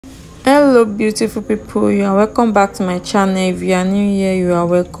Hello beautiful people, you are welcome back to my channel. If you are new here, you are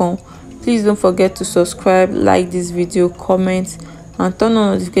welcome. Please don't forget to subscribe, like this video, comment and turn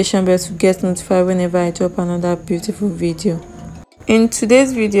on notification bell to get notified whenever I drop another beautiful video. In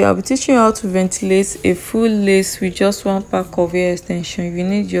today's video, I'll be teaching you how to ventilate a full lace with just one pack of hair extension. You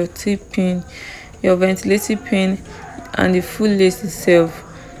need your T-pin, your ventilating pin and the full lace itself.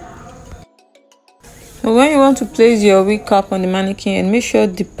 So when you want to place your wig cap on the mannequin, and make sure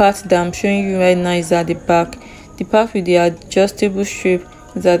the part that I'm showing you right now is at the back. The part with the adjustable strip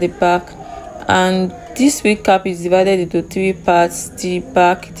is at the back, and this wig cap is divided into three parts: the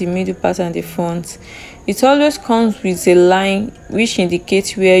back, the middle part and the front. It always comes with a line which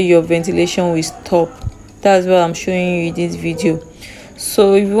indicates where your ventilation will stop. That's what I'm showing you in this video.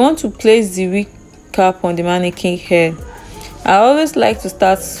 So if you want to place the wig cap on the mannequin head, I always like to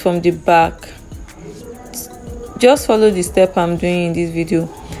start from the back. Just follow the step I'm doing in this video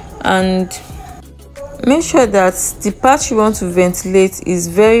and make sure that the part you want to ventilate is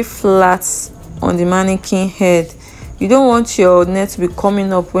very flat on the mannequin head. You don't want your net to be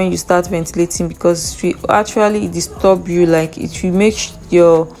coming up when you start ventilating, because it will actually disturb you. Like, it will make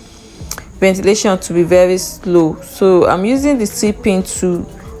your ventilation to be very slow. So I'm using the T-pin to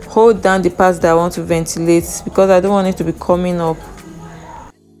hold down the parts that I want to ventilate, because I don't want it to be coming up.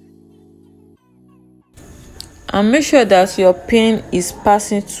 And make sure that your pin is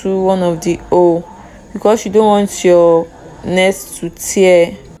passing through one of the holes, because you don't want your net to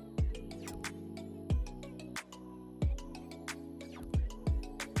tear.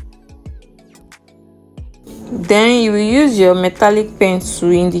 Then you will use your metallic pen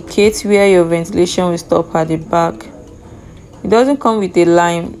to indicate where your ventilation will stop at the back. It doesn't come with a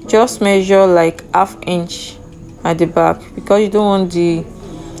line, just measure like ½ inch at the back, because you don't want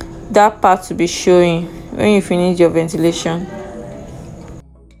that part to be showing when you finish your ventilation.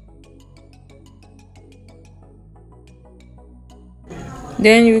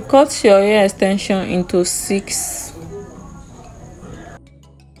 Then you cut your hair extension into 6.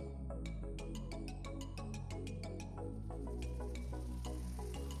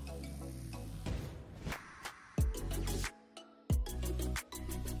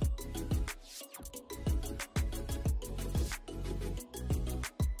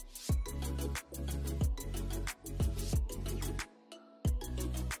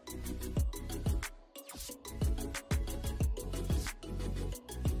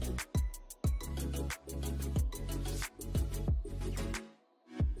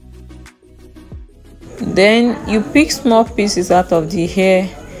 Then you pick small pieces out of the hair,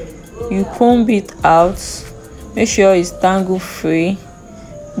 you comb it out, make sure it's tangle free.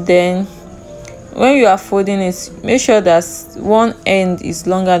 Then when you are folding it, make sure that one end is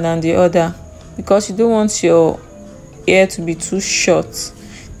longer than the other, because you don't want your hair to be too short.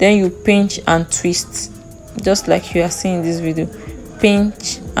 Then you pinch and twist, just like you are seeing in this video.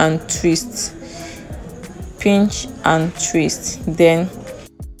 Pinch and twist, pinch and twist. Then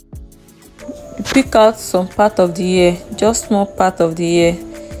pick out some part of the hair, just small part of the hair,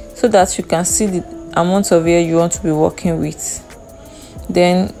 so that you can see the amount of hair you want to be working with.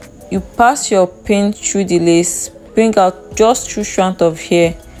 Then you pass your pin through the lace, bring out just 2 strands of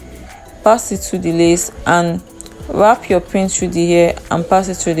hair, pass it through the lace and wrap your pin through the hair and pass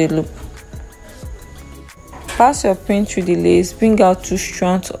it through the loop. Pass your pin through the lace, bring out 2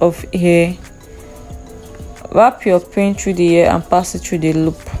 strands of hair, wrap your pin through the hair and pass it through the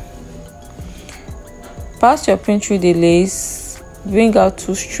loop. Pass your pin through the lace, bring out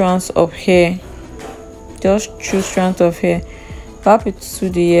 2 strands of hair, just 2 strands of hair, wrap it through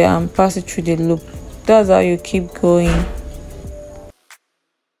the hair and pass it through the loop. That's how you keep going.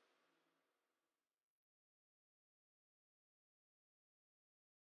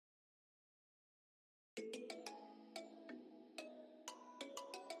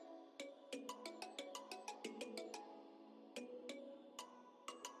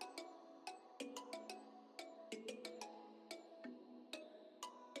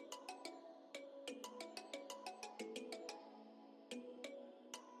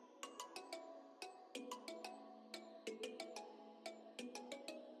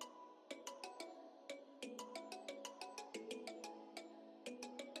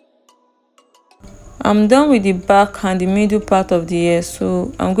 I'm done with the back and the middle part of the hair,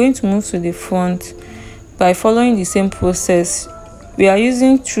 so I'm going to move to the front by following the same process. We are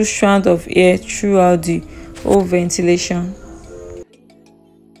using 2 strands of hair throughout the whole ventilation.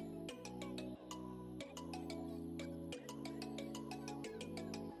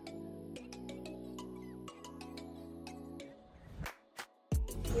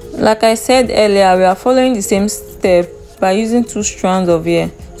 Like I said earlier, we are following the same step by using 2 strands of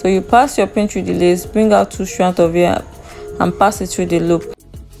hair. So you pass your pin through the lace, bring out 2 strands of hair and pass it through the loop.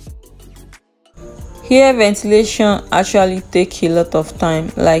 Hair ventilation actually take a lot of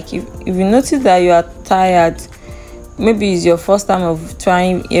time. Like if you notice that you are tired, maybe it's your first time of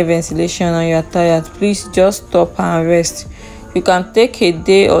trying hair ventilation and you are tired, please just stop and rest. You can take a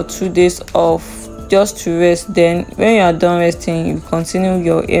day or 2 days off just to rest. Then when you are done resting, you continue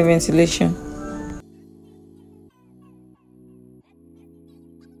your hair ventilation.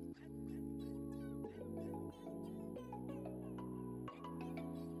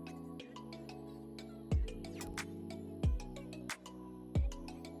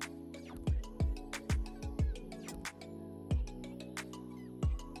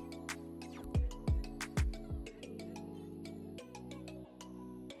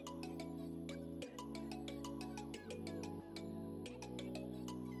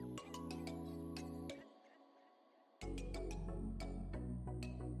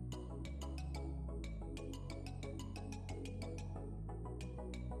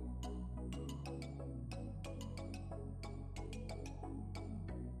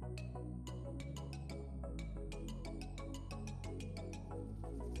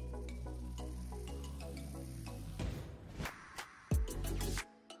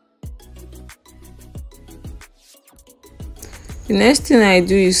 The next thing I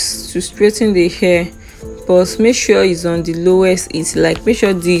do is to straighten the hair, but make sure it's on the lowest heat. Like make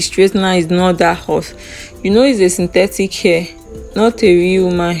sure the straightener is not that hot. You know it's a synthetic hair, not a real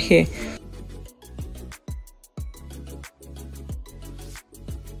human hair.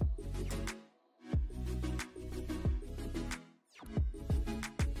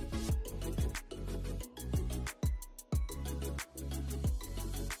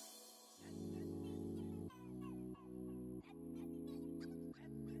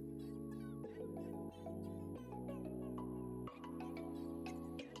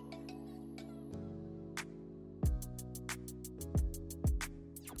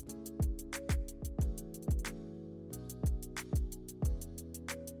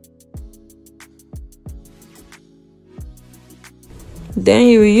 Then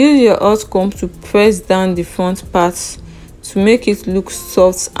you will use your hot comb to press down the front part to make it look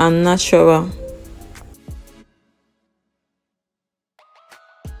soft and natural.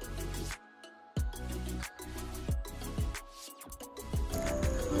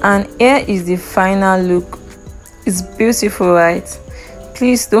 And here is the final look. It's beautiful, right?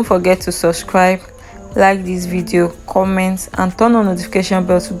 Please don't forget to subscribe, like this video, comment and turn on notification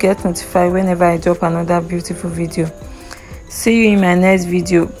bell to get notified whenever I drop another beautiful video. See you in my next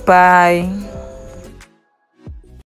video. Bye.